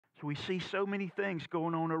So we see so many things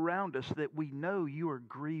going on around us that we know you are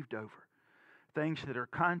grieved over. Things that are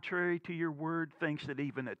contrary to your word, things that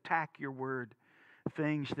even attack your word,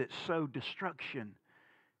 things that sow destruction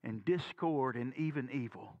and discord and even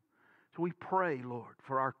evil. So we pray, Lord,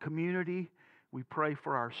 for our community. We pray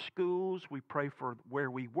for our schools. We pray for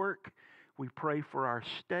where we work. We pray for our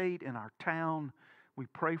state and our town. We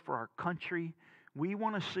pray for our country. We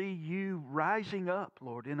want to see you rising up,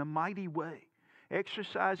 Lord, in a mighty way,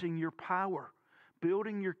 exercising your power,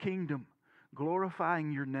 building your kingdom,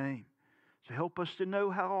 glorifying your name. So help us to know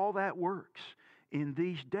how all that works in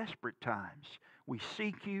these desperate times. We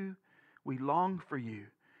seek you, we long for you,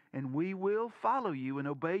 and we will follow you and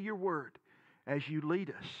obey your word as you lead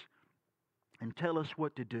us and tell us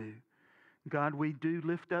what to do. God, we do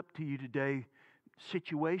lift up to you today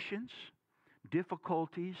situations,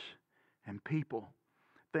 difficulties, and people.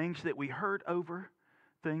 Things that we hurt over,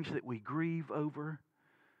 things that we grieve over,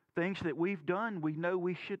 things that we've done we know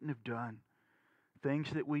we shouldn't have done, things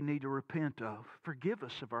that we need to repent of. Forgive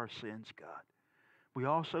us of our sins, God. We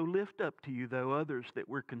also lift up to you, though, others that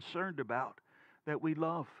we're concerned about, that we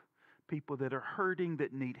love, people that are hurting,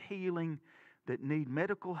 that need healing, that need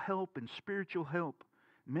medical help and spiritual help,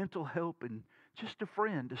 mental help, and just a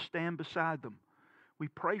friend to stand beside them. We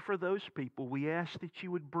pray for those people. We ask that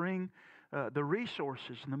you would bring the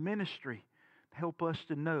resources and the ministry to help us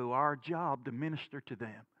to know our job to minister to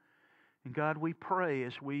them. And God, we pray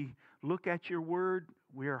as we look at your word,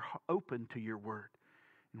 we are open to your word.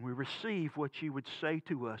 And we receive what you would say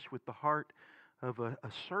to us with the heart of a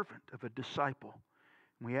servant, of a disciple.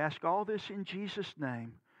 And we ask all this in Jesus'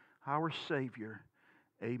 name, our Savior.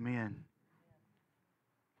 Amen.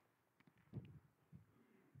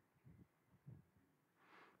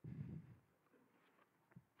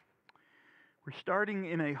 We're starting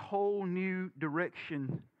in a whole new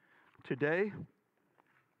direction today.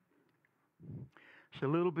 It's a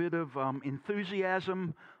little bit of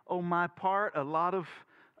enthusiasm on my part, a lot of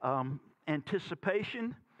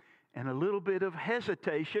anticipation, and a little bit of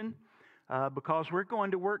hesitation because we're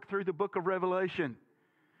going to work through the book of Revelation.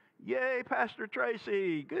 Yay, Pastor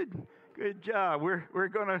Tracy! Good job. We're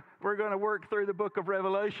gonna work through the book of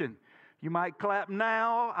Revelation. You might clap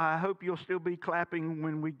now. I hope you'll still be clapping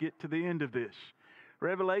when we get to the end of this.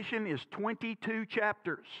 Revelation is 22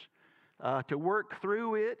 chapters. To work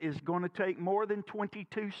through it is going to take more than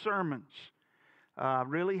 22 sermons.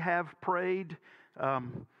 Really have prayed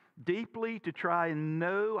deeply to try and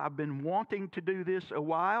know. I've been wanting to do this a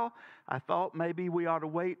while. I thought maybe we ought to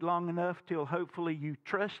wait long enough till hopefully you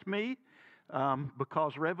trust me,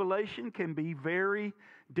 because Revelation can be very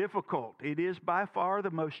difficult. It is by far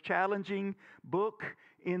the most challenging book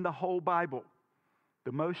in the whole Bible.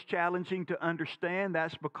 The most challenging to understand.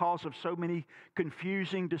 That's because of so many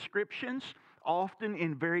confusing descriptions, often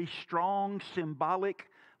in very strong symbolic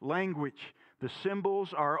language. The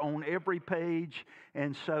symbols are on every page,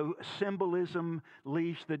 and so symbolism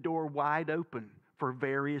leaves the door wide open for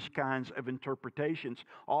various kinds of interpretations.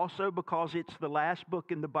 Also because it's the last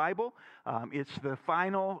book in the Bible, it's the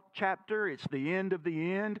final chapter, it's the end of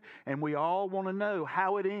the end, and we all want to know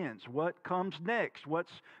how it ends, what comes next,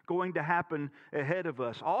 what's going to happen ahead of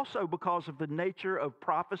us. Also because of the nature of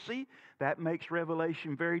prophecy, that makes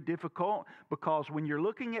Revelation very difficult, because when you're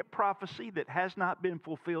looking at prophecy that has not been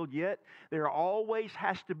fulfilled yet, there always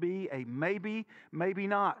has to be a maybe, maybe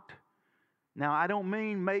not. Now, I don't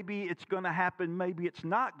mean maybe it's going to happen, maybe it's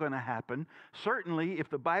not going to happen. Certainly, if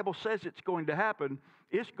the Bible says it's going to happen,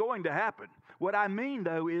 it's going to happen. What I mean,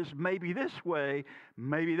 though, is maybe this way,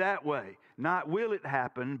 maybe that way. Not will it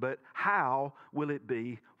happen, but how will it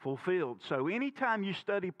be fulfilled? So anytime you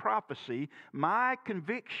study prophecy, my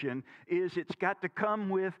conviction is it's got to come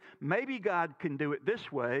with maybe God can do it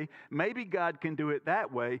this way, maybe God can do it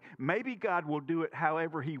that way, maybe God will do it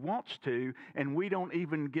however He wants to, and we don't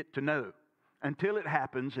even get to know until it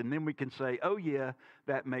happens, and then we can say, oh yeah,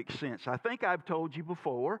 that makes sense. I think I've told you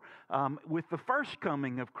before, with the first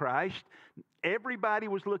coming of Christ, everybody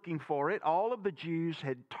was looking for it. All of the Jews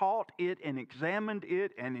had taught it and examined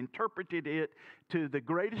it and interpreted it to the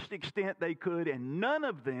greatest extent they could, and none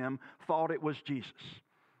of them thought it was Jesus.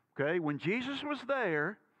 Okay, when Jesus was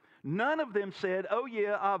there, none of them said, oh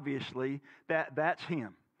yeah, obviously, that's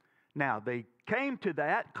Him. Now, they came to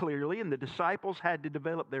that clearly, and the disciples had to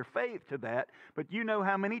develop their faith to that. But you know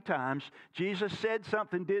how many times Jesus said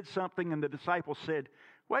something, did something, and the disciples said,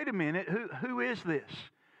 wait a minute, who is this?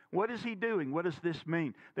 What is He doing? What does this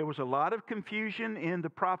mean? There was a lot of confusion in the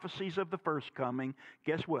prophecies of the first coming.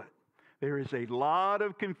 Guess what? There is a lot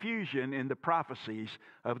of confusion in the prophecies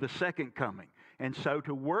of the second coming. And so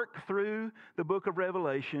to work through the book of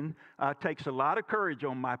Revelation takes a lot of courage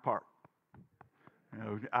on my part. You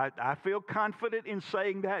know, I feel confident in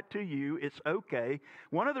saying that to you. It's okay.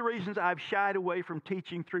 One of the reasons I've shied away from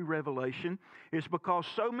teaching through Revelation is because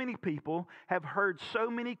so many people have heard so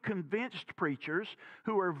many convinced preachers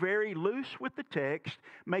who are very loose with the text,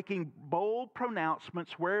 making bold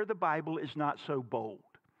pronouncements where the Bible is not so bold.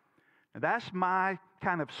 Now, that's my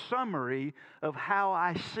kind of summary of how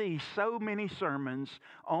I see so many sermons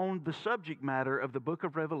on the subject matter of the book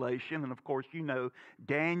of Revelation. And of course, you know,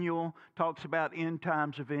 Daniel talks about end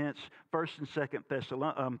times events. 1st and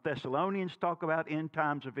 2nd Thessalonians talk about end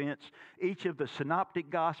times events. Each of the synoptic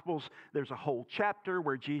gospels, there's a whole chapter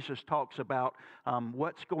where Jesus talks about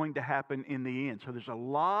what's going to happen in the end. So there's a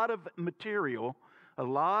lot of material, a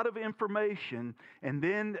lot of information, and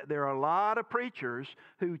then there are a lot of preachers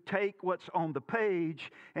who take what's on the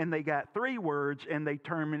page and they got 3 words and they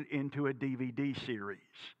turn it into a DVD series.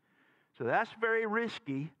 So that's very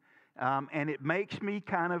risky, and it makes me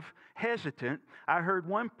kind of hesitant. I heard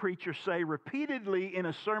one preacher say repeatedly in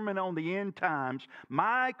a sermon on the end times,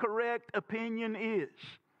 "My correct opinion is."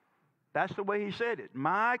 That's the way he said it.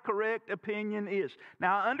 "My correct opinion is."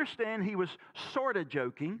 Now, I understand he was sort of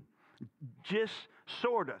joking, just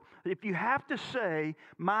sort of. If you have to say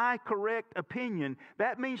 "my correct opinion,"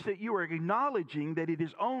 that means that you are acknowledging that it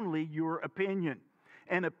is only your opinion.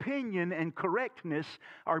 And opinion and correctness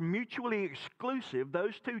are mutually exclusive.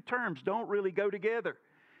 Those two terms don't really go together.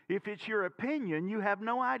 If it's your opinion, you have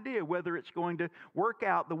no idea whether it's going to work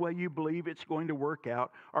out the way you believe it's going to work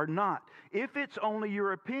out or not. If it's only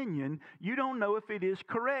your opinion, you don't know if it is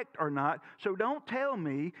correct or not. So don't tell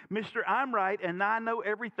me, "Mr. I'm right and I know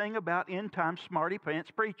everything about end time smarty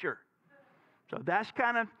pants preacher." So that's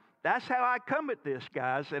how I come at this,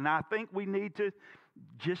 guys. And I think we need to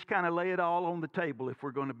just kind of lay it all on the table if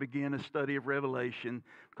we're going to begin a study of Revelation,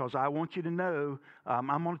 because I want you to know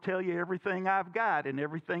I'm going to tell you everything I've got and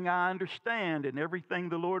everything I understand and everything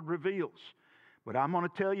the Lord reveals. But I'm going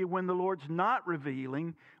to tell you when the Lord's not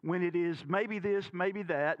revealing, when it is maybe this, maybe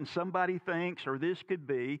that, and somebody thinks, or this could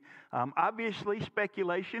be. Obviously,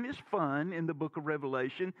 speculation is fun in the book of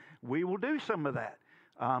Revelation. We will do some of that.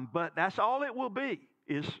 But that's all it will be,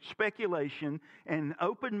 is speculation and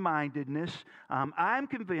open-mindedness. I'm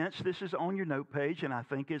convinced, this is on your note page, and I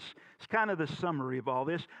think it's kind of the summary of all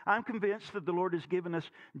this. I'm convinced that the Lord has given us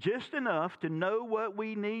just enough to know what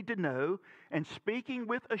we need to know, and speaking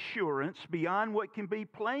with assurance beyond what can be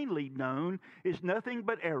plainly known is nothing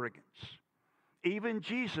but arrogance. Even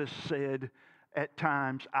Jesus said at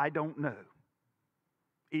times, "I don't know."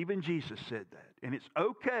 Even Jesus said that. And it's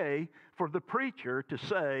okay for the preacher to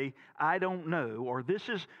say, "I don't know," or "This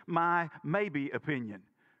is my maybe opinion."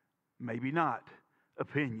 Maybe not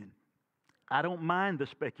opinion. I don't mind the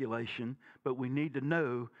speculation, but we need to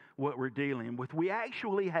know what we're dealing with. We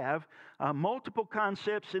actually have multiple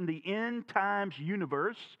concepts in the end times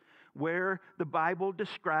universe where the Bible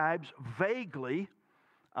describes vaguely,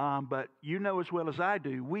 but you know as well as I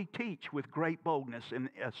do, we teach with great boldness and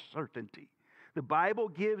certainty. The Bible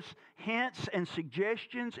gives hints and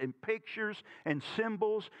suggestions and pictures and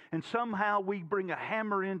symbols, and somehow we bring a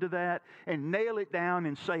hammer into that and nail it down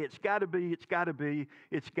and say it's got to be, it's got to be,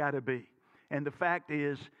 it's got to be. And the fact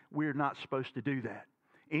is, we're not supposed to do that.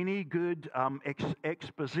 Any good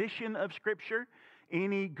exposition of Scripture,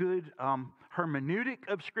 any good hermeneutic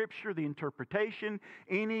of Scripture, the interpretation,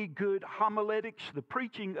 any good homiletics, the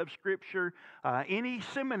preaching of Scripture, any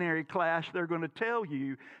seminary class, they're going to tell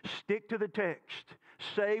you, stick to the text.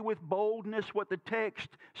 Say with boldness what the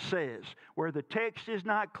text says. Where the text is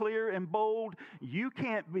not clear and bold, you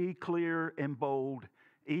can't be clear and bold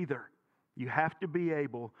either. You have to be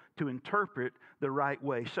able to interpret the right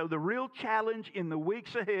way. So the real challenge in the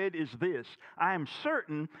weeks ahead is this. I am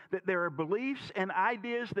certain that there are beliefs and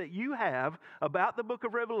ideas that you have about the book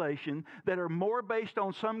of Revelation that are more based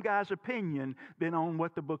on some guy's opinion than on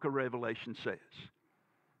what the book of Revelation says.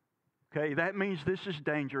 Okay, that means this is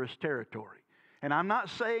dangerous territory. And I'm not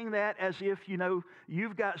saying that as if,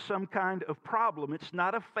 you've got some kind of problem. It's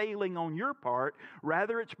not a failing on your part.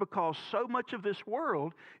 Rather, it's because so much of this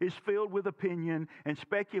world is filled with opinion and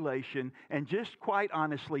speculation and just quite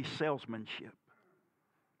honestly, salesmanship.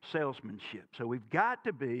 Salesmanship. So we've got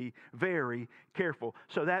to be very careful.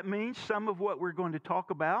 So that means some of what we're going to talk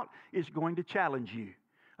about is going to challenge you.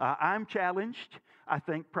 I'm challenged. I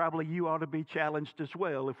think probably you ought to be challenged as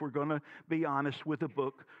well if we're going to be honest with the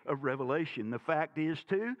book of Revelation. The fact is,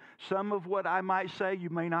 too, some of what I might say you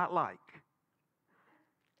may not like.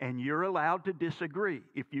 And you're allowed to disagree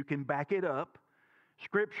if you can back it up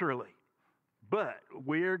scripturally. But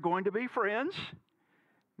we're going to be friends.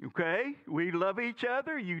 Okay? We love each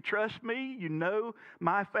other. You trust me. You know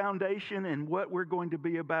my foundation and what we're going to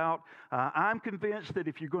be about. I'm convinced that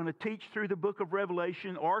if you're going to teach through the book of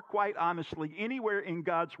Revelation, or quite honestly, anywhere in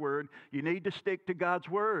God's Word, you need to stick to God's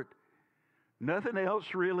Word. Nothing else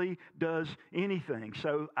really does anything.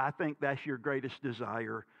 So I think that's your greatest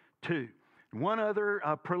desire too. One other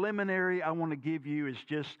preliminary I want to give you is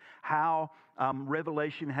just how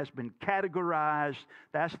Revelation has been categorized.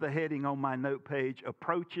 That's the heading on my note page,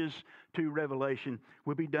 Approaches to Revelation.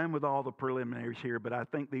 We'll be done with all the preliminaries here, but I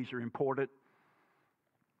think these are important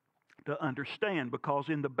to understand, because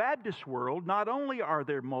in the Baptist world, not only are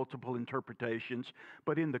there multiple interpretations,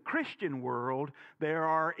 but in the Christian world, there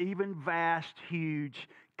are even vast, huge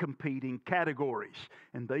competing categories.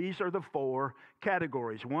 And these are the four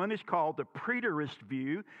categories. One is called the preterist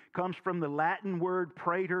view, comes from the Latin word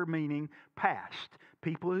praeter, meaning past.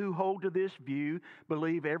 People who hold to this view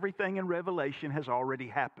believe everything in Revelation has already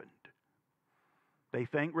happened. They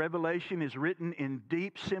think Revelation is written in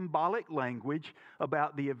deep symbolic language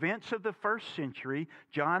about the events of the first century.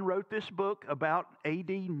 John wrote this book about AD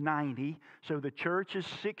 90, so the church is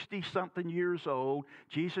 60-something years old.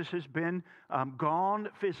 Jesus has been gone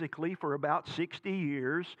physically for about 60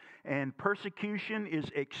 years, and persecution is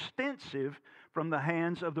extensive from the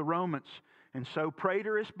hands of the Romans. And so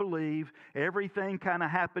preterists believe everything kind of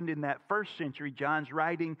happened in that first century. John's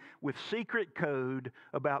writing with secret code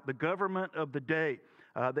about the government of the day.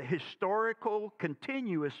 The historical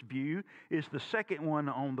continuous view is the second one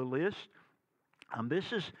on the list.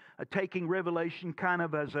 This is taking Revelation kind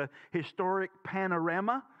of as a historic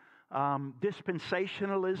panorama.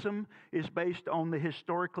 Dispensationalism is based on the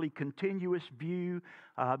historically continuous view.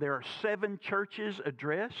 There are 7 churches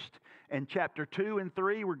addressed. And chapter 2 and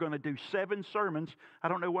 3, we're going to do 7 sermons. I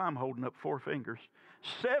don't know why I'm holding up 4 fingers.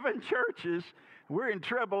 7 churches. We're in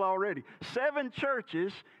trouble already. 7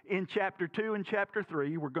 churches in chapter 2 and chapter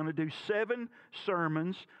 3. We're going to do 7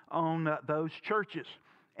 sermons on those churches.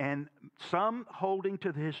 And some holding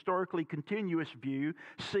to the historically continuous view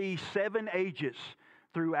see 7 ages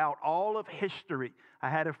throughout all of history. I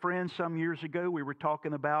had a friend some years ago, we were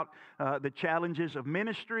talking about the challenges of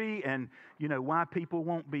ministry and, why people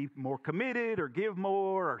won't be more committed or give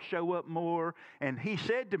more or show up more. And he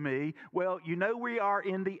said to me, well, we are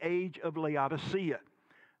in the age of Laodicea.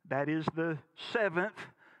 That is the 7th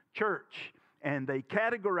church. And they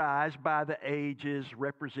categorize by the ages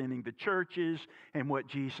representing the churches and what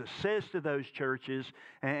Jesus says to those churches.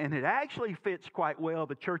 And it actually fits quite well.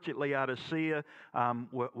 The church at Laodicea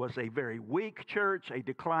was a very weak church, a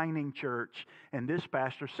declining church. And this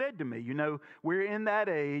pastor said to me, we're in that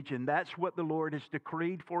age, and that's what the Lord has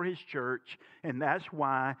decreed for His church. And that's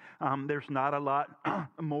why there's not a lot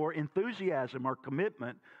more enthusiasm or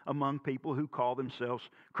commitment among people who call themselves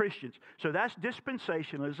Christians. So that's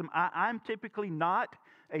dispensationalism. I'm typically not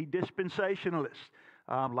a dispensationalist.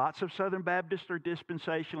 Lots of Southern Baptists are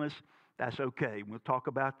dispensationalists. That's okay. We'll talk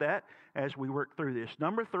about that as we work through this.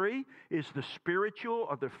 Number 3 is the spiritual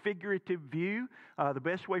or the figurative view. The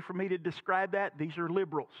best way for me to describe that, these are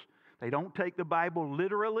liberals. They don't take the Bible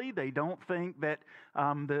literally. They don't think that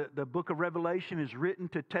the book of Revelation is written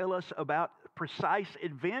to tell us about precise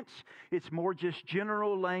events. It's more just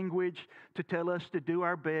general language to tell us to do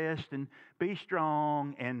our best and be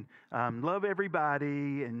strong and love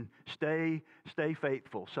everybody and stay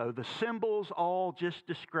faithful. So the symbols all just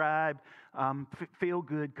describe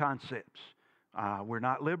feel-good concepts. We're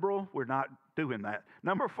not liberal. We're not doing that.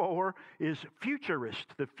 Number 4 is futurist.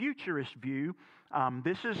 The futurist view.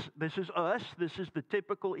 This is us. This is the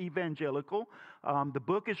typical evangelical. The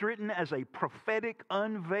book is written as a prophetic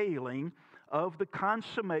unveiling of the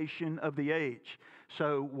consummation of the age.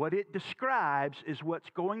 So what it describes is what's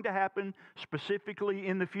going to happen specifically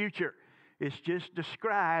in the future. It's just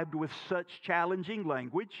described with such challenging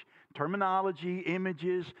language, terminology,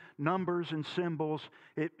 images, numbers, and symbols.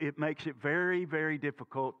 It makes it very, very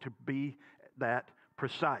difficult to be that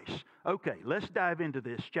precise. Okay, let's dive into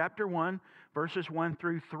this. Chapter 1, verses 1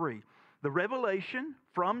 through 3. The revelation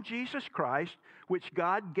from Jesus Christ, which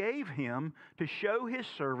God gave Him to show His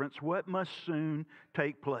servants what must soon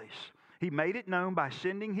take place. He made it known by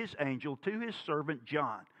sending His angel to His servant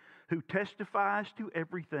John, who testifies to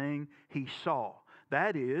everything he saw.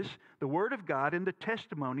 That is, the Word of God and the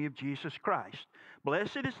testimony of Jesus Christ.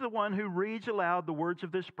 Blessed is the one who reads aloud the words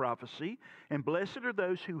of this prophecy, and blessed are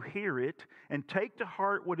those who hear it and take to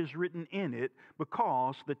heart what is written in it,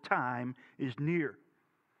 because the time is near.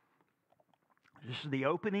 This is the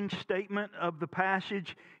opening statement of the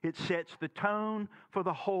passage. It sets the tone for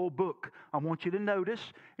the whole book. I want you to notice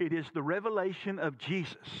it is the revelation of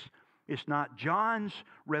Jesus. It's not John's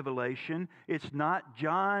revelation. It's not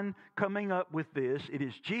John coming up with this. It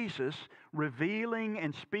is Jesus revealing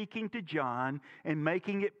and speaking to John and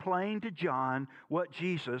making it plain to John what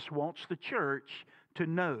Jesus wants the church to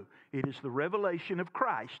know. It is the revelation of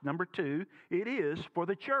Christ. Number two, it is for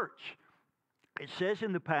the church. It says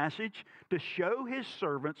in the passage, to show his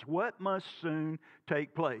servants what must soon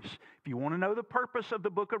take place. If you want to know the purpose of the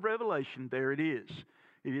book of Revelation, there it is.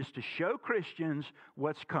 It is to show Christians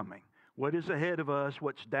what's coming, what is ahead of us,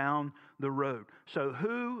 what's down the road. So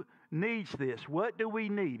who needs this? What do we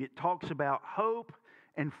need? It talks about hope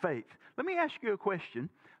and faith. Let me ask you a question.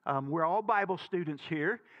 We're all Bible students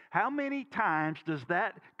here. How many times does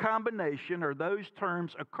that combination or those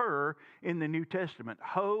terms occur in the New Testament?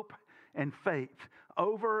 Hope and faith.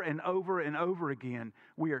 Over and over and over again,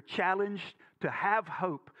 we are challenged to have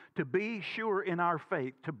hope, to be sure in our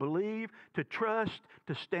faith, to believe, to trust,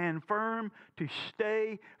 to stand firm, to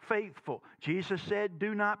stay faithful. Jesus said,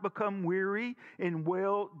 do not become weary in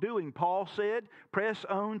well-doing. Paul said, press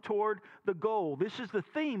on toward the goal. This is the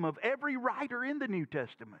theme of every writer in the New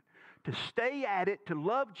Testament. To stay at it, to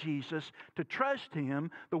love Jesus, to trust Him.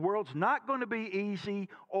 The world's not going to be easy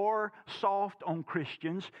or soft on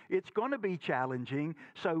Christians. It's going to be challenging.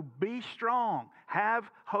 So be strong. Have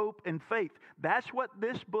hope and faith. That's what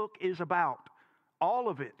this book is about. All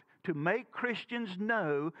of it. To make Christians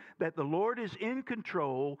know that the Lord is in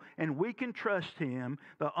control and we can trust Him.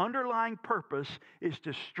 The underlying purpose is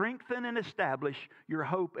to strengthen and establish your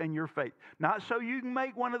hope and your faith. Not so you can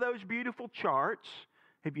make one of those beautiful charts.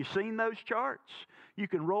 Have you seen those charts? You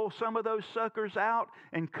can roll some of those suckers out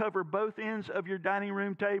and cover both ends of your dining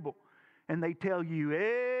room table. And they tell you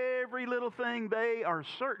every little thing they are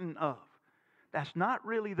certain of. That's not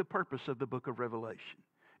really the purpose of the book of Revelation.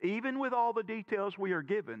 Even with all the details we are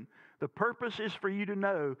given, the purpose is for you to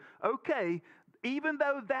know, okay, even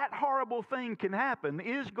though that horrible thing can happen,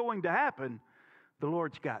 is going to happen, the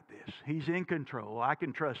Lord's got this. He's in control. I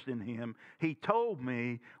can trust in Him. He told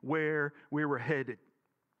me where we were headed.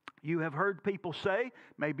 You have heard people say,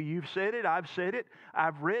 maybe you've said it, I've said it,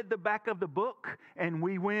 I've read the back of the book and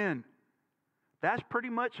we win. That's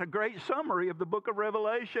pretty much a great summary of the book of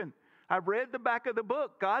Revelation. I've read the back of the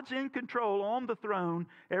book. God's in control on the throne.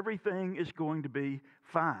 Everything is going to be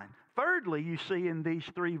fine. Thirdly, you see in these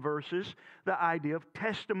three verses the idea of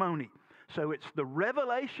testimony. So it's the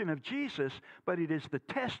revelation of Jesus, but it is the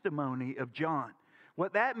testimony of John.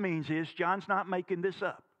 What that means is John's not making this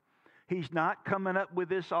up. He's not coming up with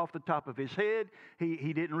this off the top of his head.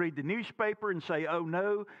 He didn't read the newspaper and say, oh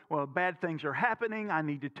no, well, bad things are happening. I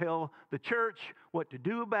need to tell the church what to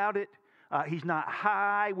do about it. He's not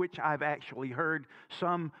high, which I've actually heard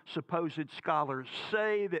some supposed scholars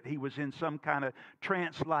say that he was in some kind of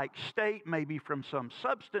trance-like state, maybe from some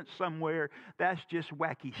substance somewhere. That's just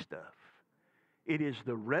wacky stuff. It is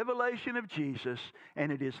the revelation of Jesus,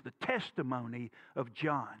 and it is the testimony of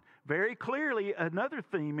John. Very clearly, another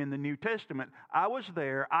theme in the New Testament. I was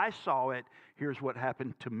there. I saw it. Here's what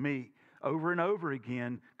happened to me. Over and over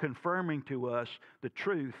again, confirming to us the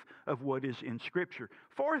truth of what is in Scripture.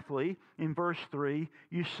 Fourthly, in verse 3,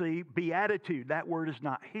 you see beatitude. That word is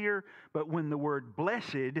not here, but when the word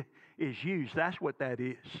blessed is used, that's what that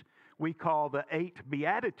is. We call the 8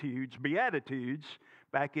 beatitudes,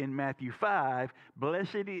 back in Matthew 5.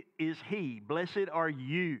 Blessed is he, blessed are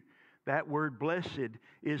you. That word blessed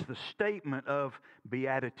is the statement of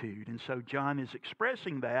beatitude. And so John is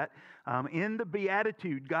expressing that. In the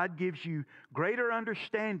beatitude, God gives you greater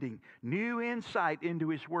understanding, new insight into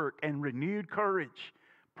His work, and renewed courage.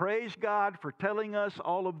 Praise God for telling us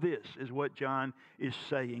all of this, is what John is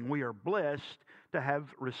saying. We are blessed to have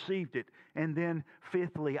received it. And then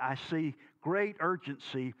fifthly, I see great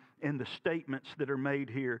urgency in the statements that are made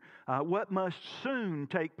here. What must soon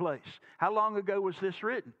take place? How long ago was this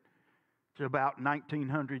written? It's about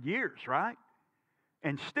 1900 years, right?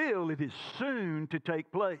 And still it is soon to take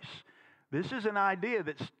place. This is an idea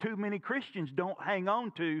that too many Christians don't hang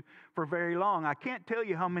on to for very long. I can't tell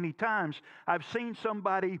you how many times I've seen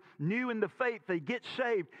somebody new in the faith, they get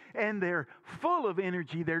saved, and they're full of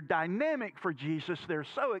energy, they're dynamic for Jesus, they're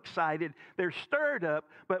so excited, they're stirred up,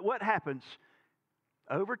 but what happens?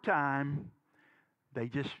 Over time, they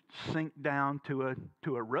just sink down to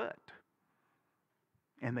a rut.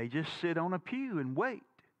 And they just sit on a pew and wait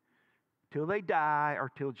till they die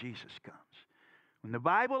or till Jesus comes. When the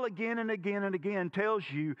Bible again and again and again tells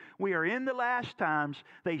you we are in the last times,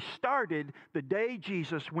 they started the day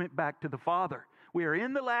Jesus went back to the Father. We are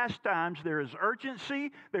in the last times. There is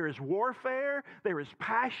urgency, there is warfare, there is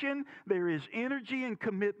passion, there is energy and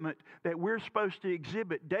commitment that we're supposed to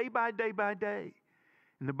exhibit day by day by day.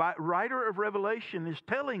 And the writer of Revelation is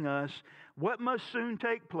telling us what must soon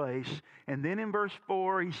take place. And then in verse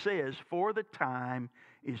 4, he says, for the time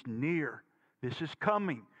is near. This is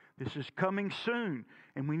coming. This is coming soon.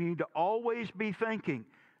 And we need to always be thinking,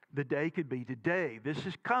 the day could be today. This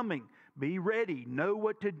is coming. Be ready. Know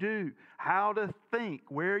what to do, how to think,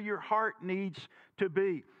 where your heart needs to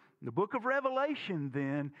be. The book of Revelation,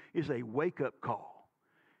 then, is a wake-up call.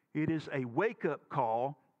 It is a wake-up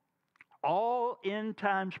call. All end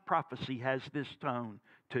times prophecy has this tone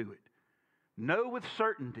to it. Know with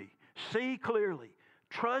certainty. See clearly.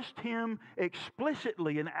 Trust Him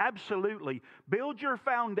explicitly and absolutely. Build your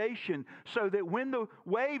foundation so that when the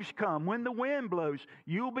waves come, when the wind blows,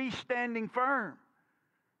 you'll be standing firm.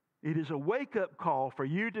 It is a wake-up call for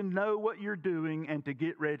you to know what you're doing and to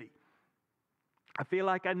get ready. I feel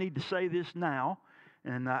like I need to say this now,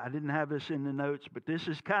 and I didn't have this in the notes, but this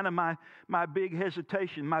is kind of my big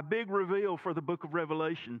hesitation, my big reveal for the book of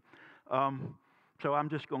Revelation. So I'm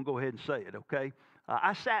just going to go ahead and say it, okay?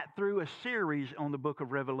 I sat through a series on the book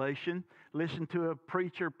of Revelation, listened to a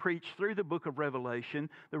preacher preach through the book of Revelation.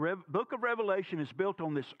 The book of Revelation is built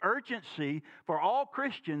on this urgency for all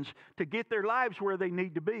Christians to get their lives where they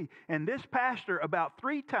need to be. And this pastor, about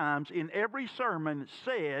 3 times in every sermon,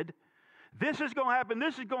 said, this is going to happen,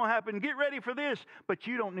 this is going to happen, get ready for this, but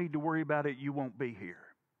you don't need to worry about it, you won't be here.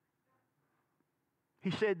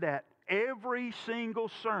 He said that every single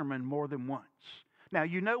sermon more than once. Now,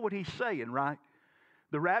 you know what he's saying, right?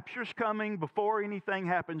 The rapture's coming before anything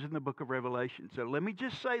happens in the book of Revelation. So let me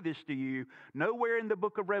just say this to you. Nowhere in the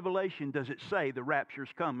book of Revelation does it say the rapture's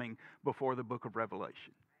coming before the book of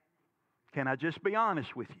Revelation. Can I just be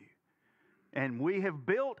honest with you? And we have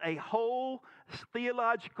built a whole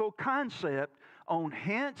theological concept on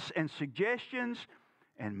hints and suggestions,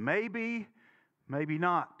 and maybe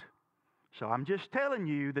not. So I'm just telling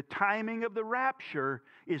you, the timing of the rapture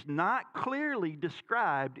is not clearly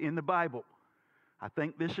described in the Bible. I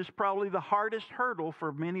think this is probably the hardest hurdle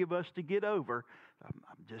for many of us to get over. I'm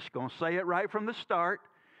just going to say it right from the start,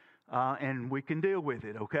 and we can deal with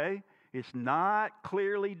it, okay? It's not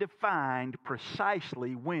clearly defined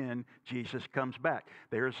precisely when Jesus comes back.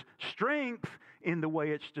 There's strength in the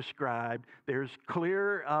way it's described. There's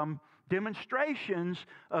clear demonstrations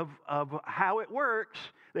of how it works.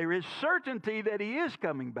 There is certainty that He is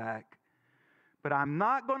coming back. But I'm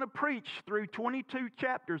not going to preach through 22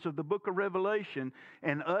 chapters of the book of Revelation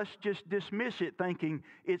and us just dismiss it thinking,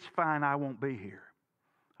 it's fine, I won't be here.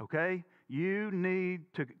 Okay? You need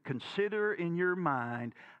to consider in your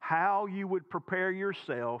mind how you would prepare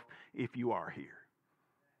yourself if you are here.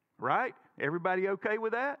 Right? Everybody okay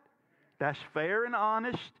with that? That's fair and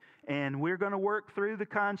honest, and we're going to work through the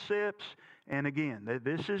concepts. And again,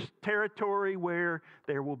 this is territory where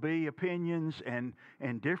there will be opinions and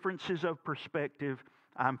differences of perspective.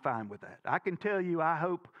 I'm fine with that. I can tell you I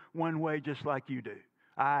hope one way just like you do.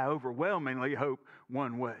 I overwhelmingly hope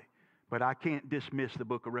one way. But I can't dismiss the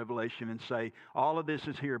book of Revelation and say, all of this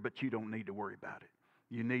is here, but you don't need to worry about it.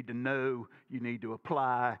 You need to know, you need to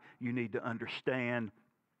apply, you need to understand.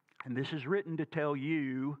 And this is written to tell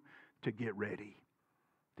you to get ready.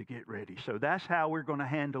 To get ready. So that's how we're going to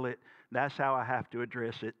handle it. That's how I have to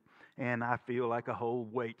address it. And I feel like a whole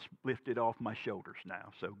weight's lifted off my shoulders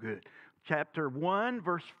now. So good. Chapter 1,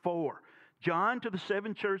 verse 4. John to the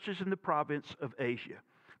 7 churches in the province of Asia.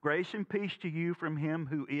 Grace and peace to you from Him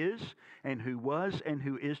who is, and who was, and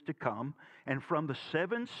who is to come, and from the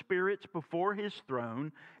 7 spirits before His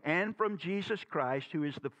throne, and from Jesus Christ, who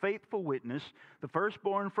is the faithful witness, the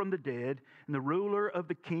firstborn from the dead, and the ruler of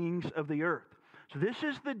the kings of the earth. So this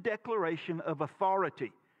is the declaration of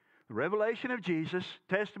authority. The revelation of Jesus,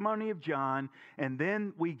 testimony of John, and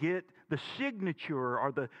then we get the signature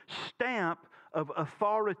or the stamp of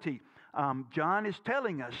authority. John is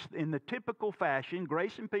telling us in the typical fashion,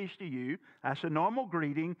 grace and peace to you. That's a normal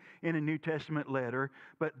greeting in a New Testament letter.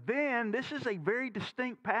 But then this is a very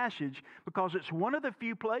distinct passage because it's one of the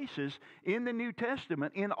few places in the New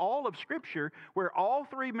Testament, in all of Scripture, where all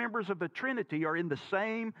 3 members of the Trinity are in the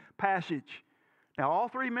same passage. Now, all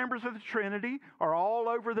 3 members of the Trinity are all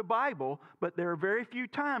over the Bible, but there are very few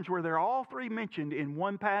times where they're all 3 mentioned in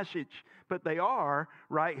one passage, but they are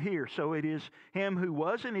right here. So it is Him who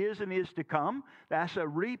was and is to come. That's a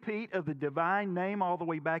repeat of the divine name all the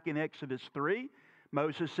way back in Exodus 3.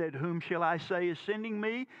 Moses said, whom shall I say is sending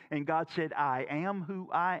me? And God said, I am who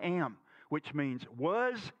I am, which means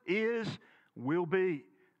was, is, will be.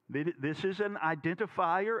 This is an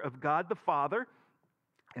identifier of God the Father.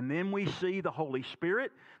 And then we see the Holy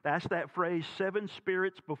Spirit. That's that phrase, 7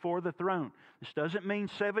 spirits before the throne. This doesn't mean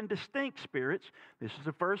 7 distinct spirits. This is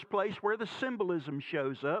the first place where the symbolism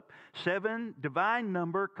shows up. 7, divine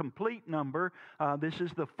number, complete number. This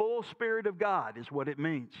is the full Spirit of God is what it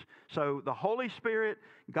means. So the Holy Spirit,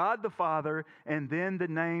 God the Father, and then the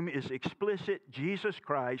name is explicit, Jesus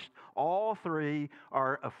Christ. All 3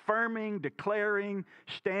 are affirming, declaring,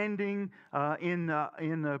 standing in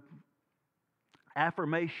the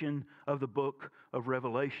affirmation of the book of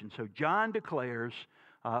Revelation. So John declares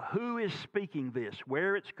who is speaking this,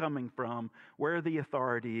 where it's coming from, where the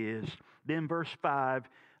authority is. Then verse 5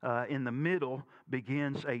 in the middle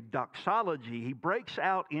begins a doxology. He breaks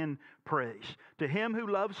out in praise. To him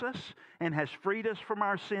who loves us and has freed us from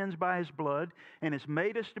our sins by his blood and has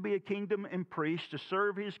made us to be a kingdom and priests to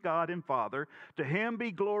serve his God and Father, to him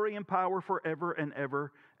be glory and power forever and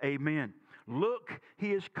ever. Amen. Look,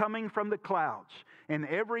 he is coming from the clouds, and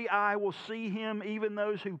every eye will see him, even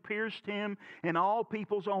those who pierced him, and all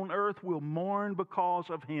peoples on earth will mourn because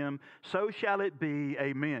of him. So shall it be.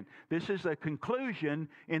 Amen. This is a conclusion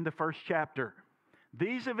in the first chapter.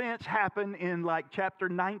 These events happen in like chapter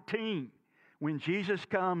 19. When Jesus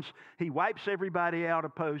comes, he wipes everybody out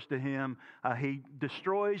opposed to him. He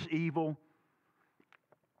destroys evil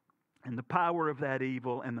and the power of that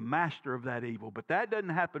evil and the master of that evil. But that doesn't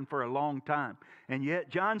happen for a long time. And yet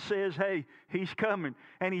John says, hey, he's coming.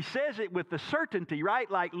 And he says it with the certainty, right?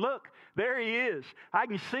 Like, look, there he is. I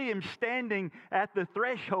can see him standing at the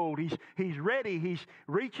threshold. He's ready. He's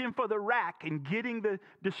reaching for the rack and getting the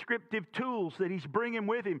descriptive tools that he's bringing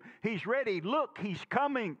with him. He's ready. Look, he's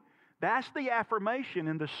coming. That's the affirmation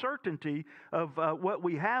and the certainty of what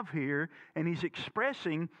we have here. And he's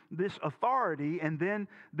expressing this authority and then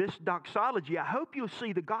this doxology. I hope you'll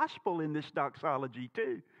see the gospel in this doxology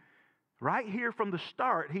too. Right here from the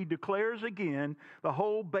start, he declares again the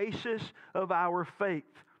whole basis of our faith.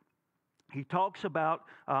 He talks about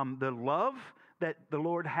the love that the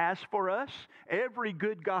Lord has for us. Every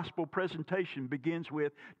good gospel presentation begins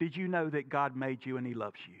with, did you know that God made you and he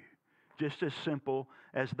loves you? Just as simple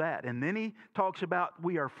as that. And then he talks about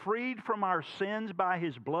we are freed from our sins by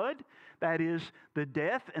his blood. That is the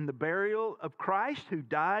death and the burial of Christ who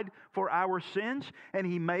died for our sins. And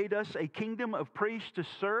he made us a kingdom of priests to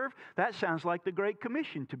serve. That sounds like the Great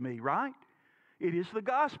Commission to me, right? It is the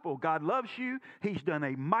gospel. God loves you. He's done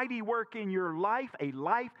a mighty work in your life, a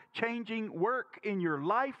life-changing work in your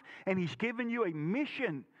life. And he's given you a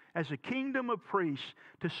mission as a kingdom of priests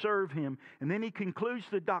to serve him. And then he concludes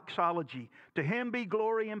the doxology. To him be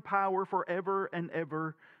glory and power forever and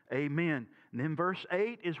ever. Amen. And then verse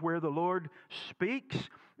 8 is where the Lord speaks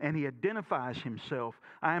and he identifies himself.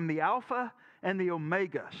 I am the Alpha and the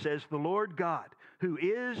Omega, says the Lord God, who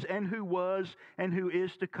is and who was and who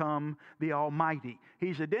is to come, the Almighty.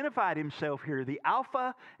 He's identified himself here, the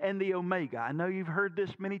Alpha and the Omega. I know you've heard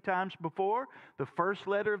this many times before. The first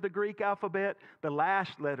letter of the Greek alphabet, the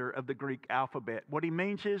last letter of the Greek alphabet. What he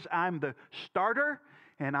means is I'm the starter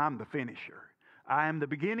and I'm the finisher. I am the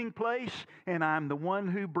beginning place and I'm the one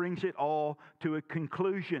who brings it all to a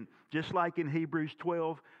conclusion. Just like in Hebrews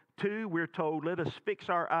 12:2, we're told, let us fix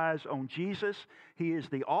our eyes on Jesus. He is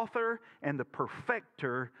the author and the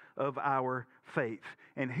perfecter of our faith.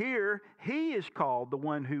 And here, he is called the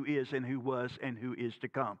one who is and who was and who is to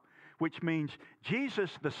come, which means Jesus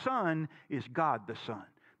the Son is God the Son.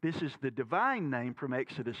 This is the divine name from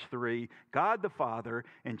Exodus 3, God the Father,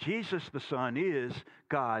 and Jesus the Son is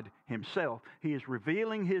God himself. He is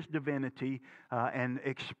revealing his divinity and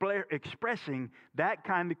expressing that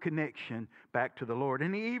kind of connection back to the Lord.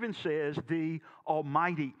 And he even says the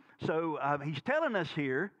Almighty. So he's telling us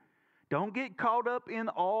here, don't get caught up in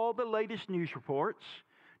all the latest news reports.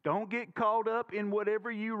 Don't get caught up in whatever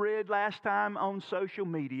you read last time on social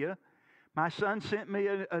media. My son sent me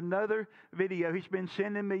another video. He's been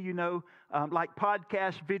sending me, like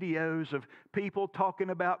podcast videos of people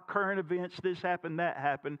talking about current events, this happened, that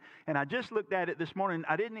happened. And I just looked at it this morning.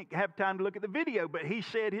 I didn't have time to look at the video, but he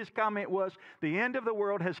said his comment was, the end of the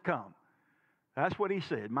world has come. That's what he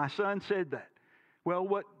said. My son said that. Well,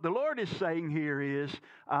 what the Lord is saying here is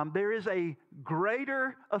there is a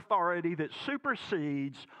greater authority that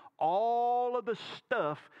supersedes all of the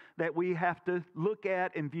stuff that we have to look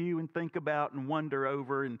at and view and think about and wonder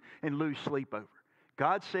over and lose sleep over.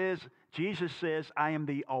 God says, Jesus says, I am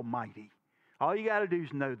the Almighty. All you got to do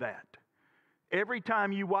is know that. Every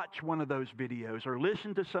time you watch one of those videos or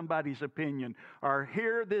listen to somebody's opinion or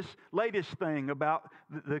hear this latest thing about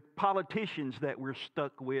the politicians that we're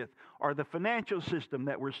stuck with or the financial system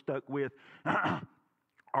that we're stuck with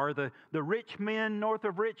or the rich men north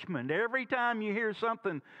of Richmond. Every time you hear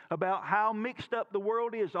something about how mixed up the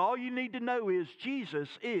world is, all you need to know is Jesus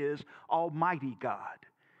is Almighty God.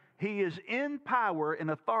 He is in power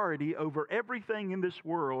and authority over everything in this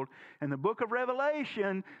world. And the book of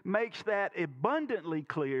Revelation makes that abundantly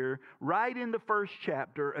clear right in the first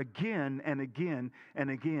chapter again and again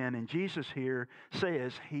and again. And Jesus here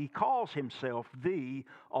says he calls himself the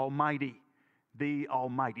Almighty. The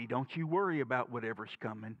Almighty. Don't you worry about whatever's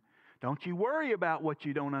coming. Don't you worry about what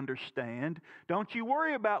you don't understand. Don't you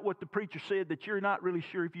worry about what the preacher said that you're not really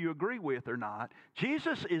sure if you agree with or not.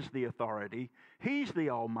 Jesus is the authority. He's the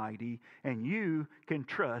Almighty, and you can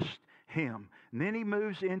trust Him. And then he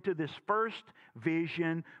moves into this first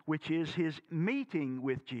vision, which is his meeting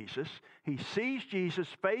with Jesus. He sees Jesus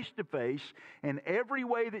face to face, and every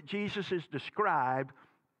way that Jesus is described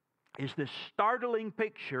is this startling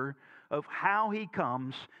picture of how he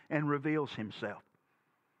comes and reveals himself.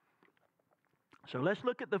 So let's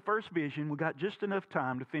look at the first vision. We've got just enough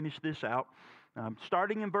time to finish this out.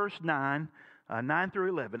 Starting in verse 9 through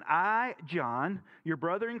 11. I, John, your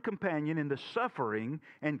brother and companion in the suffering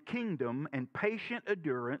and kingdom and patient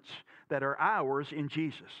endurance that are ours in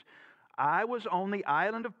Jesus. I was on the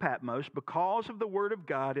island of Patmos because of the word of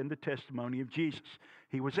God and the testimony of Jesus.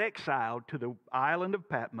 He was exiled to the island of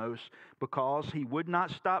Patmos because he would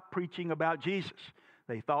not stop preaching about Jesus.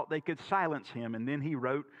 They thought they could silence him, and then he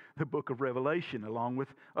wrote the book of Revelation along with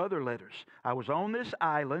other letters. I was on this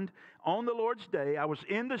island on the Lord's day. I was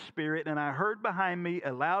in the Spirit, and I heard behind me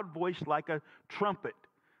a loud voice like a trumpet.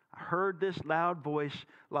 I heard this loud voice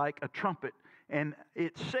like a trumpet. And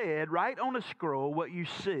it said, write on a scroll what you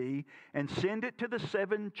see and send it to the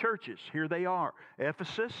 7 churches. Here they are: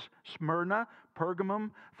 Ephesus, Smyrna,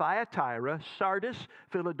 Pergamum, Thyatira, Sardis,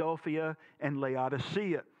 Philadelphia, and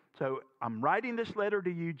Laodicea. So I'm writing this letter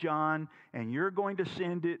to you, John, and you're going to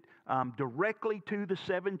send it directly to the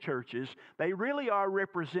 7 churches. They really are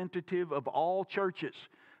representative of all churches.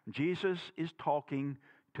 Jesus is talking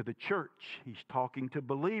to the church. He's talking to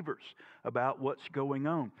believers about what's going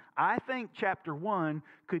on. I think chapter 1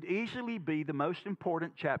 could easily be the most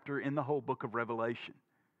important chapter in the whole book of Revelation,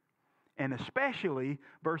 and especially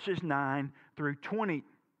verses 9 through 20.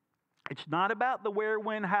 It's not about the where,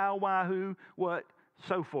 when, how, why, who, what,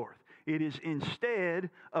 so forth. It is instead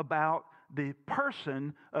about the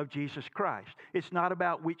person of Jesus Christ. It's not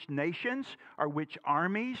about which nations or which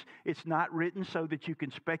armies. It's not written so that you can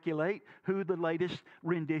speculate who the latest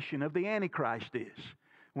rendition of the Antichrist is.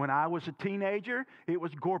 When I was a teenager, it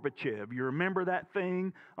was Gorbachev. You remember that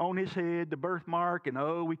thing on his head, the birthmark,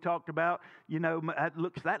 and we talked about, that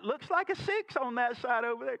looks like a 6 on that side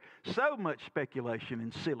over there. So much speculation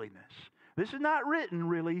and silliness. This is not written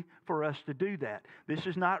really for us to do that. This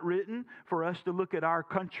is not written for us to look at our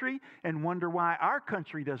country and wonder why our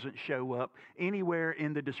country doesn't show up anywhere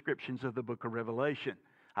in the descriptions of the book of Revelation.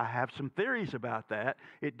 I have some theories about that.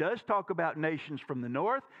 It does talk about nations from the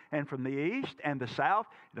north and from the east and the south.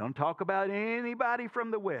 It don't talk about anybody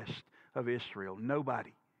from the west of Israel.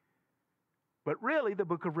 Nobody. But really, the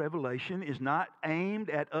book of Revelation is not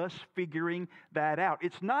aimed at us figuring that out.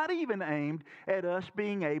 It's not even aimed at us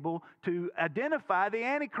being able to identify the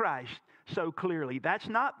Antichrist so clearly. That's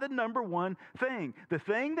not the number one thing. The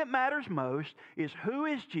thing that matters most is who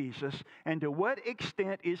is Jesus and to what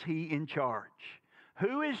extent is he in charge.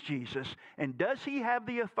 Who is Jesus, and does he have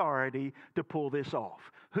the authority to pull this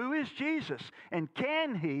off? Who is Jesus, and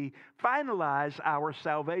can he finalize our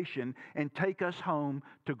salvation and take us home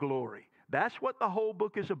to glory? That's what the whole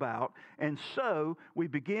book is about. And so we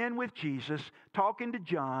begin with Jesus talking to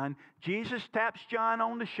John. Jesus taps John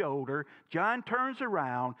on the shoulder. John turns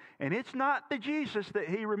around, and it's not the Jesus that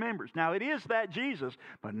he remembers. Now, it is that Jesus,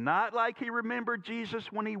 but not like he remembered Jesus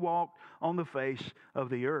when he walked on the face of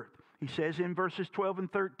the earth. He says in verses 12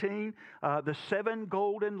 and 13, the 7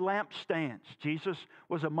 golden lampstands. Jesus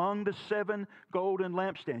was among the 7 golden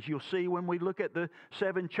lampstands. You'll see when we look at the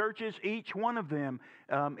 7 churches, each one of them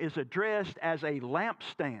is addressed as a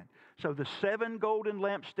lampstand. So the 7 golden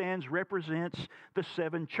lampstands represents the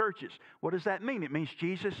 7 churches. What does that mean? It means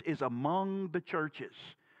Jesus is among the churches.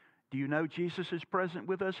 Do you know Jesus is present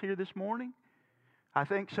with us here this morning? I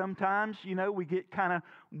think sometimes, we get kind of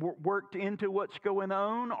worked into what's going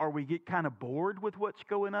on, or we get kind of bored with what's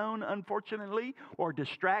going on, unfortunately, or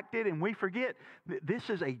distracted, and we forget that this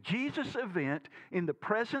is a Jesus event in the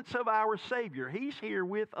presence of our Savior. He's here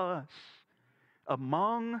with us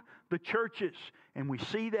among the churches, and we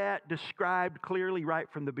see that described clearly right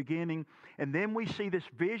from the beginning. And then we see this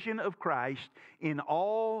vision of Christ in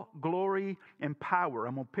all glory and power.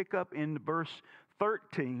 I'm going to pick up in verse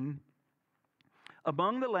 13.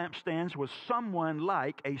 Among the lampstands was someone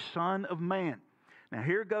like a son of man. Now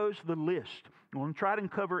here goes the list. I want to try to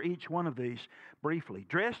cover each one of these briefly.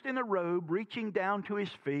 Dressed in a robe reaching down to his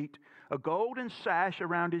feet, a golden sash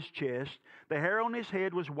around his chest. The hair on his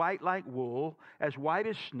head was white like wool, as white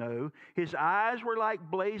as snow. His eyes were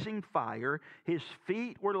like blazing fire. His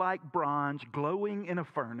feet were like bronze glowing in a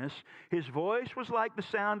furnace. His voice was like the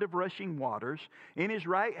sound of rushing waters. In his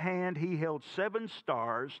right hand he held 7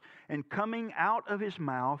 stars, and coming out of his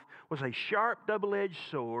mouth was a sharp double-edged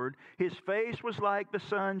sword. His face was like the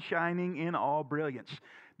sun shining in all brilliance.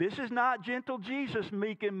 This is not gentle Jesus,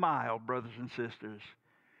 meek and mild, brothers and sisters.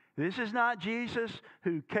 This is not Jesus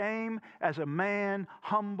who came as a man,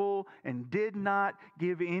 humble, and did not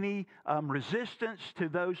give any resistance to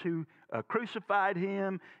those who crucified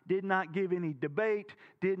him, did not give any debate,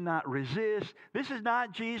 did not resist. This is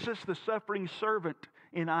not Jesus, the suffering servant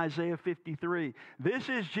in Isaiah 53. This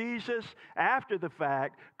is Jesus, after the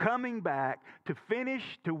fact, coming back to finish,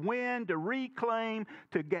 to win, to reclaim,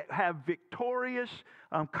 to have victorious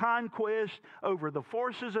conquest over the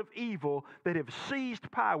forces of evil that have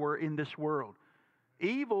seized power in this world.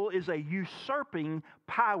 Evil is a usurping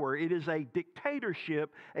power. It is a dictatorship,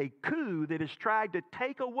 a coup that has tried to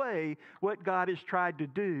take away what God has tried to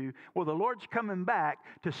do. Well, the Lord's coming back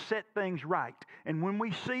to set things right. And when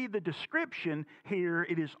we see the description here,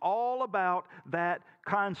 it is all about that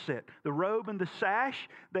concept. The robe and the sash,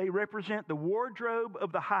 they represent the wardrobe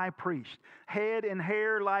of the high priest. Head and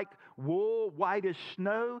hair like wool, white as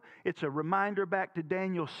snow. It's a reminder back to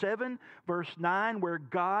Daniel 7, verse 9, where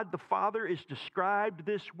God the Father is described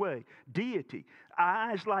this way. Deity,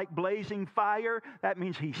 eyes like blazing fire. That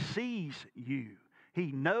means He sees you.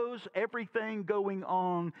 He knows everything going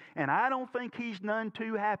on, and I don't think He's none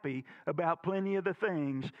too happy about plenty of the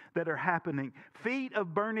things that are happening. Feet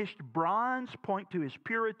of burnished bronze point to His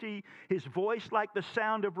purity, His voice like the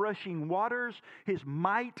sound of rushing waters, His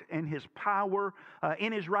might and His power.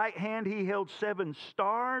 In His right hand He held 7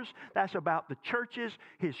 stars. That's about the churches,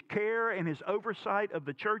 His care and His oversight of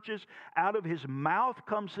the churches. Out of His mouth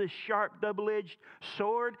comes this sharp double-edged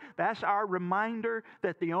sword. That's our reminder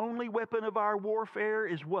that the only weapon of our warfare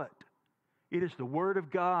is what? It is the Word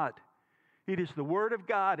of God. It is the Word of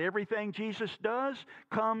God. Everything Jesus does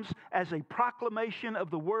comes as a proclamation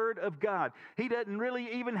of the Word of God. He doesn't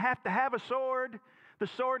really even have to have a sword. The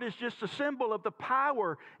sword is just a symbol of the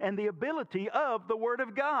power and the ability of the Word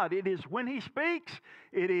of God. It is when He speaks,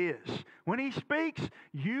 it is. When He speaks,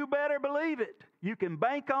 you better believe it. You can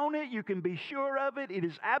bank on it. You can be sure of it. It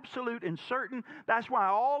is absolute and certain. That's why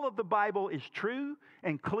all of the Bible is true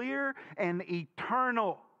and clear and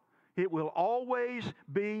eternal. It will always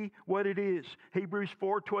be what it is. Hebrews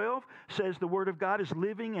 4:12 says the Word of God is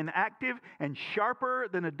living and active and sharper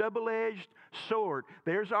than a double-edged sword.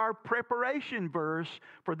 There's our preparation verse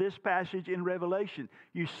for this passage in Revelation.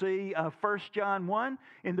 You see 1 John 1,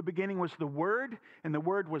 in the beginning was the Word, and the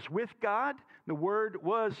Word was with God. The Word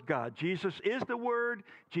was God. Jesus is the Word.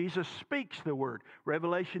 Jesus speaks the Word.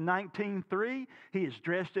 Revelation 19:3, He is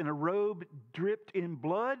dressed in a robe dripped in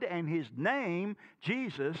blood, and His name,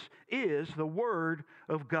 Jesus, is the Word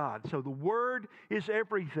of God. So the Word is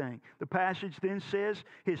everything. The passage then says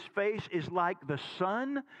His face is like the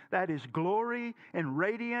sun. That is glory and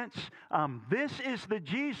radiance. This is the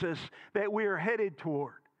Jesus that we are headed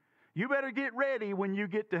toward. You better get ready when you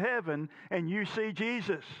get to heaven and you see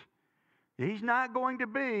Jesus. He's not going to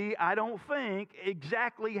be, I don't think,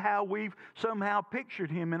 exactly how we've somehow pictured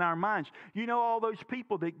Him in our minds. You know, all those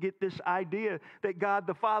people that get this idea that God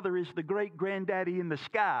the Father is the great granddaddy in the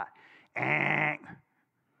sky.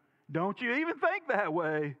 Don't you even think that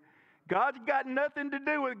way. God's got nothing to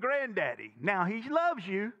do with granddaddy. Now, He loves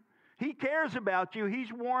you. He cares about you.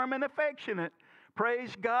 He's warm and affectionate.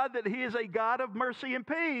 Praise God that He is a God of mercy and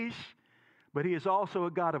peace. But He is also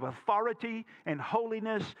a God of authority and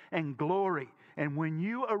holiness and glory. And when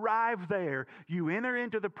you arrive there, you enter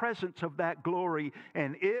into the presence of that glory,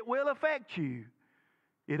 and it will affect you.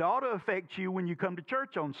 It ought to affect you when you come to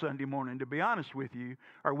church on Sunday morning, to be honest with you,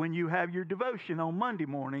 or when you have your devotion on Monday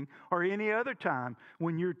morning, or any other time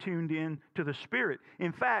when you're tuned in to the Spirit.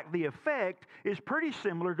 In fact, the effect is pretty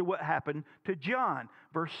similar to what happened to John.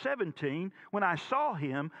 Verse 17, when I saw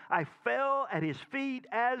Him, I fell at His feet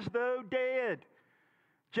as though dead.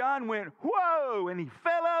 John went, whoa, and he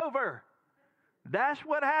fell over. That's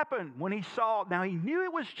what happened when he saw. Now, he knew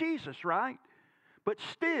it was Jesus, right? But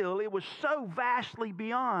still, it was so vastly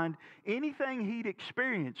beyond anything he'd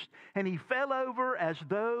experienced. And he fell over as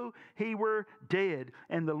though he were dead.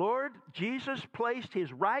 And the Lord Jesus placed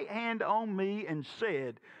His right hand on me and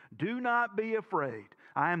said, do not be afraid.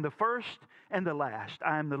 I am the first and the last.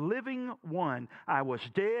 I am the living one. I was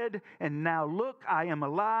dead, and now look, I am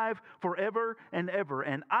alive forever and ever,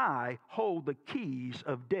 and I hold the keys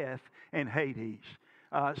of death and Hades.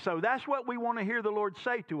 So that's what we want to hear the Lord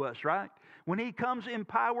say to us, right? When He comes in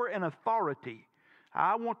power and authority,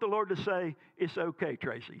 I want the Lord to say, it's okay,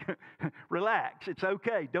 Tracy. Relax. It's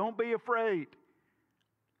okay. Don't be afraid.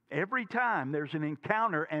 Every time there's an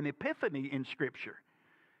encounter, an epiphany in Scripture.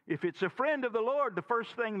 If it's a friend of the Lord, the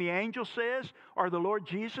first thing the angel says, or the Lord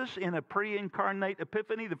Jesus in a pre-incarnate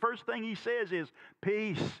epiphany, the first thing He says is,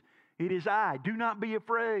 peace. It is I. Do not be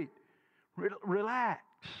afraid. Relax.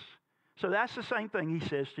 So that's the same thing He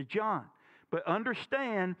says to John. But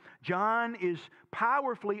understand, John is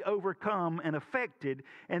powerfully overcome and affected,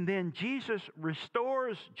 and then Jesus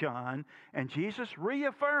restores John, and Jesus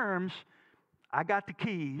reaffirms, I got the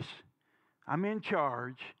keys, I'm in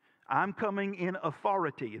charge, I'm coming in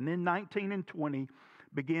authority. And then 19 and 20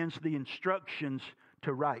 begins the instructions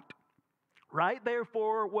to write. Write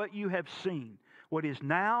therefore what you have seen, what is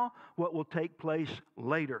now, what will take place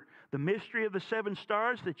later. The mystery of the 7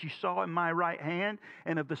 stars that you saw in my right hand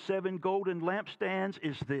and of the 7 golden lampstands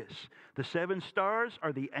is this. The 7 stars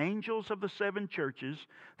are the angels of the 7 churches.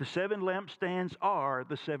 The 7 lampstands are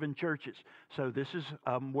the 7 churches. So this is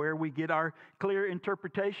where we get our clear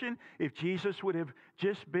interpretation. If Jesus would have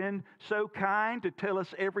just been so kind to tell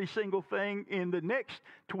us every single thing in the next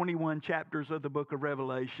 21 chapters of the book of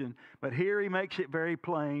Revelation. But here He makes it very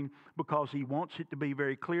plain because He wants it to be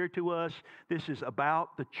very clear to us. This is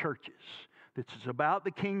about the churches. This is about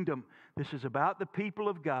the kingdom. This is about the people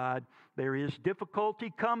of God. There is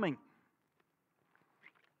difficulty coming.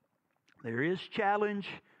 There is challenge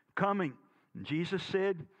coming. And Jesus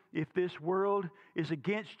said, if this world is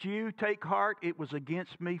against you, take heart, it was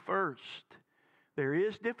against me first. There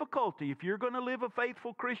is difficulty. If you're going to live a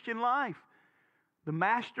faithful Christian life, the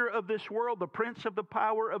master of this world, the prince of the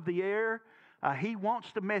power of the air, he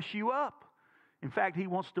wants to mess you up. In fact, he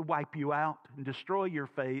wants to wipe you out and destroy your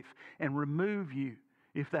faith and remove you,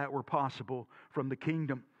 if that were possible, from the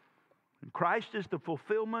kingdom. And Christ is the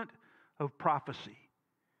fulfillment of prophecy,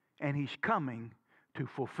 and He's coming to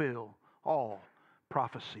fulfill all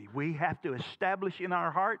prophecy. We have to establish in our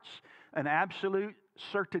hearts an absolute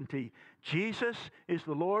certainty. Jesus is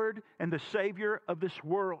the Lord and the Savior of this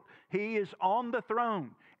world. He is on the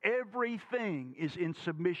throne. Everything is in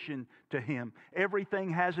submission to Him.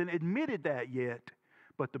 Everything hasn't admitted that yet.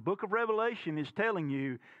 But the book of Revelation is telling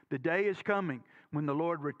you the day is coming. When the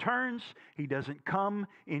Lord returns, He doesn't come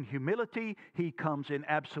in humility. He comes in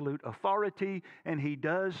absolute authority. And He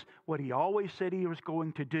does what He always said He was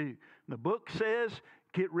going to do. The book says,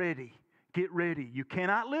 get ready. Get ready. You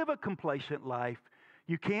cannot live a complacent life.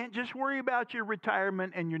 You can't just worry about your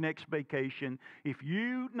retirement and your next vacation. If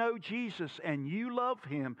you know Jesus and you love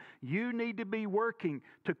Him, you need to be working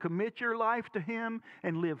to commit your life to Him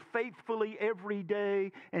and live faithfully every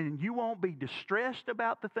day. And you won't be distressed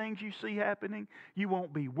about the things you see happening. You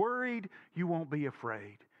won't be worried. You won't be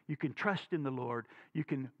afraid. You can trust in the Lord. You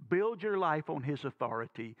can build your life on His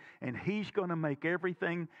authority, and He's going to make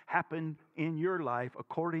everything happen in your life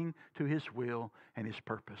according to His will and His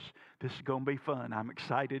purpose. This is going to be fun. I'm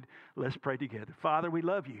excited. Let's pray together. Father, we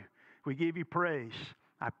love You. We give You praise.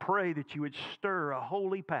 I pray that You would stir a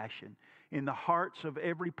holy passion in the hearts of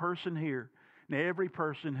every person here and every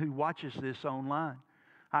person who watches this online.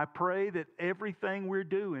 I pray that everything we're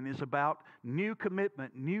doing is about new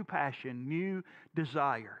commitment, new passion, new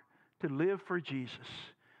desire to live for Jesus.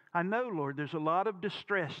 I know, Lord, there's a lot of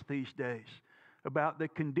distress these days about the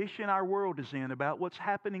condition our world is in, about what's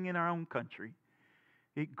happening in our own country.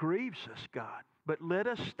 It grieves us, God, but let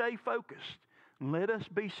us stay focused. Let us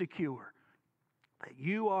be secure that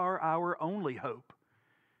You are our only hope.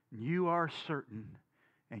 You are certain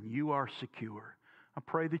and You are secure. I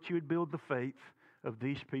pray that You would build the faith of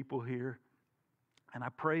these people here. And I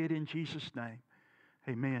pray it in Jesus' name.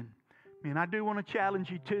 Amen. And I do want to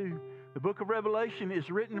challenge you too. The book of Revelation is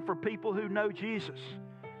written for people who know Jesus.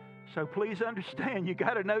 So please understand, you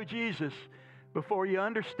got to know Jesus before you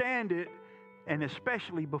understand it, and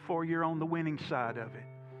especially before you're on the winning side of it.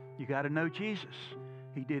 You got to know Jesus.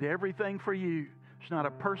 He did everything for you. There's not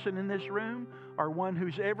a person in this room or one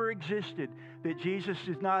who's ever existed that Jesus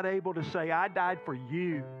is not able to say, I died for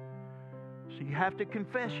you. So you have to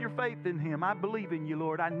confess your faith in Him. I believe in You,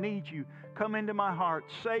 Lord. I need You. Come into my heart.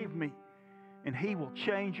 Save me. And He will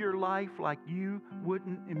change your life like you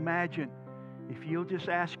wouldn't imagine if you'll just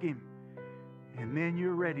ask Him. And then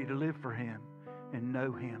you're ready to live for Him and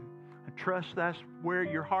know Him. I trust that's where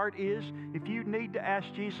your heart is. If you need to ask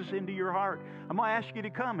Jesus into your heart, I'm going to ask you to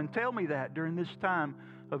come and tell me that during this time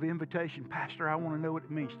of invitation. Pastor, I want to know what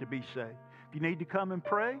it means to be saved. If you need to come and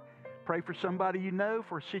pray for somebody you know,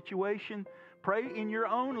 for a situation. Pray in your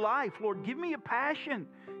own life. Lord, give me a passion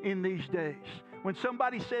in these days. When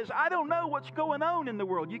somebody says, I don't know what's going on in the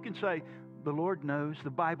world, you can say, the Lord knows. The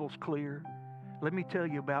Bible's clear. Let me tell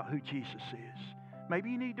you about who Jesus is. Maybe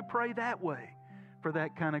you need to pray that way for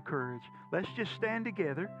that kind of courage. Let's just stand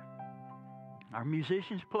together. Our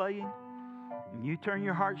musicians playing, and you turn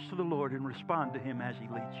your hearts to the Lord and respond to Him as He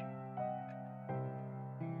leads you.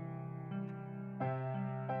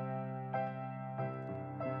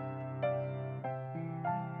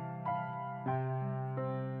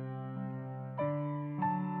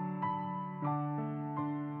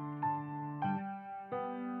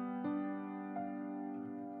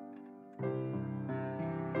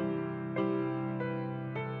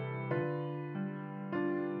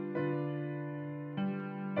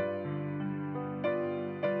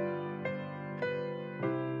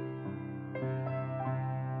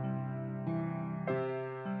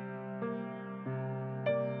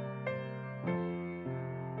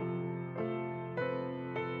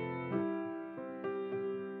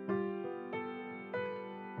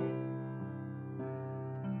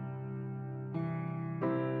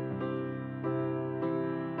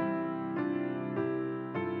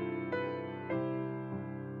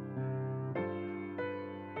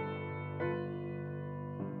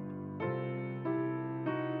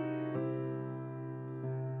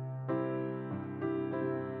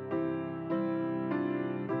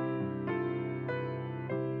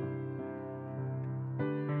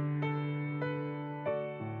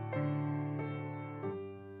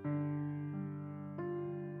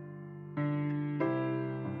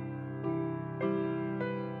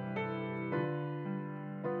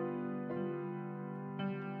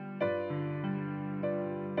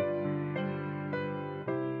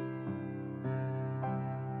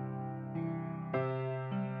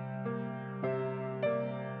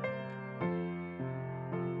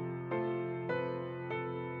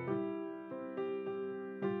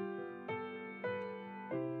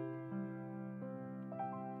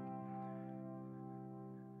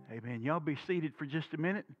 Amen. Y'all be seated for just a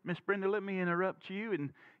minute. Miss Brenda, let me interrupt you,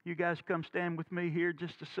 and you guys come stand with me here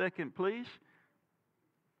just a second, please.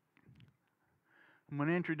 I'm going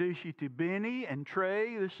to introduce you to Benny and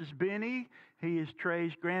Trey. This is Benny. He is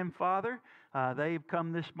Trey's grandfather. They've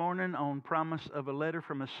come this morning on promise of a letter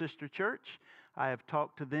from a sister church. I have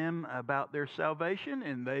talked to them about their salvation,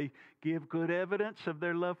 and they give good evidence of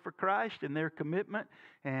their love for Christ and their commitment,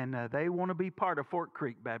 and they want to be part of Fort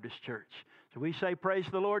Creek Baptist Church. So we say praise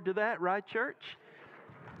the Lord to that, right, church?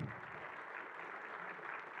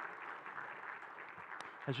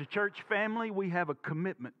 As a church family, we have a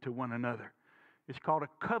commitment to one another. It's called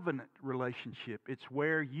a covenant relationship. It's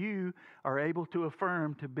where you are able to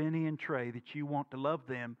affirm to Benny and Trey that you want to love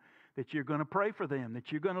them, that you're going to pray for them,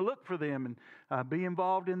 that you're going to look for them and be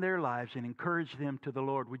involved in their lives and encourage them to the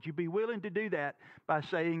Lord. Would you be willing to do that by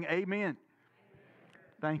saying amen?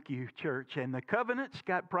 Thank you, church. And the covenant's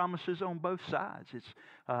got promises on both sides. It's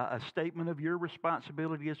a statement of your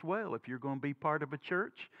responsibility as well. If you're going to be part of a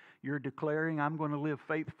church, you're declaring, I'm going to live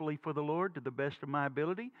faithfully for the Lord to the best of my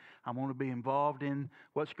ability. I'm going to be involved in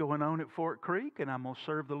what's going on at Fort Creek, and I'm going to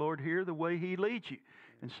serve the Lord here the way He leads you.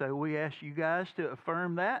 And so we ask you guys to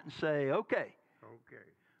affirm that and say, okay.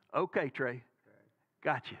 Okay, Trey. Okay.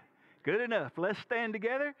 Gotcha. Good enough. Let's stand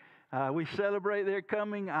together. We celebrate their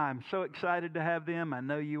coming. I'm so excited to have them. I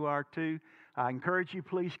know you are too. I encourage you,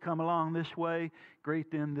 please come along this way, greet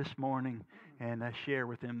them this morning, and share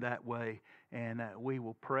with them that way. And we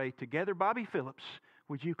will pray together. Bobby Phillips,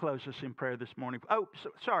 would you close us in prayer this morning? Oh,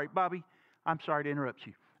 sorry, Bobby. I'm sorry to interrupt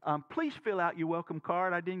you. Please fill out your welcome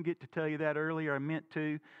card. I didn't get to tell you that earlier. I meant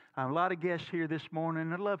to. A lot of guests here this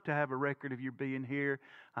morning. I'd love to have a record of your being here.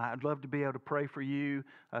 I'd love to be able to pray for you.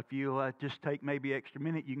 If you'll just take maybe an extra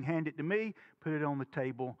minute, you can hand it to me, put it on the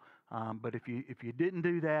table. But if you didn't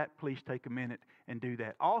do that, please take a minute and do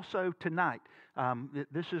that. Also tonight,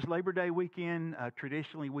 this is Labor Day weekend.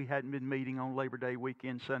 Traditionally, we hadn't been meeting on Labor Day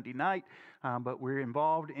weekend Sunday night, but we're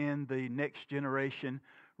involved in the Next Generation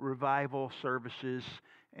revival services.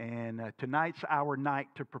 And tonight's our night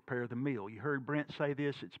to prepare the meal. You heard Brent say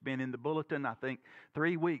this. It's been in the bulletin, I think,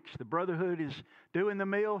 3 weeks. The Brotherhood is doing the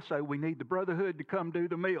meal, so we need the Brotherhood to come do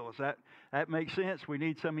the meal. Does that make sense? We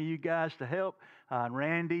need some of you guys to help.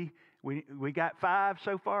 Randy, we got 5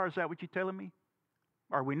 so far. Is that what you're telling me?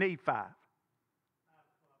 Or we need 5?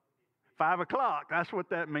 5 o'clock. That's what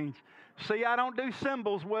that means. See, I don't do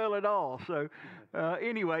symbols well at all. So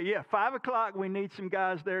anyway, yeah, 5 o'clock, we need some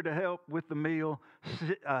guys there to help with the meal.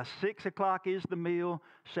 6 o'clock is the meal.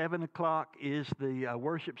 7 o'clock is the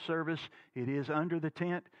worship service. It is under the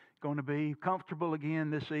tent. Going to be comfortable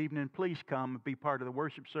again this evening. Please come and be part of the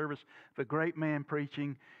worship service. The great man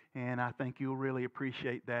preaching, and I think you'll really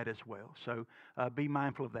appreciate that as well. So be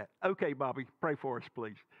mindful of that. Okay, Bobby, pray for us,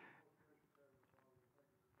 please.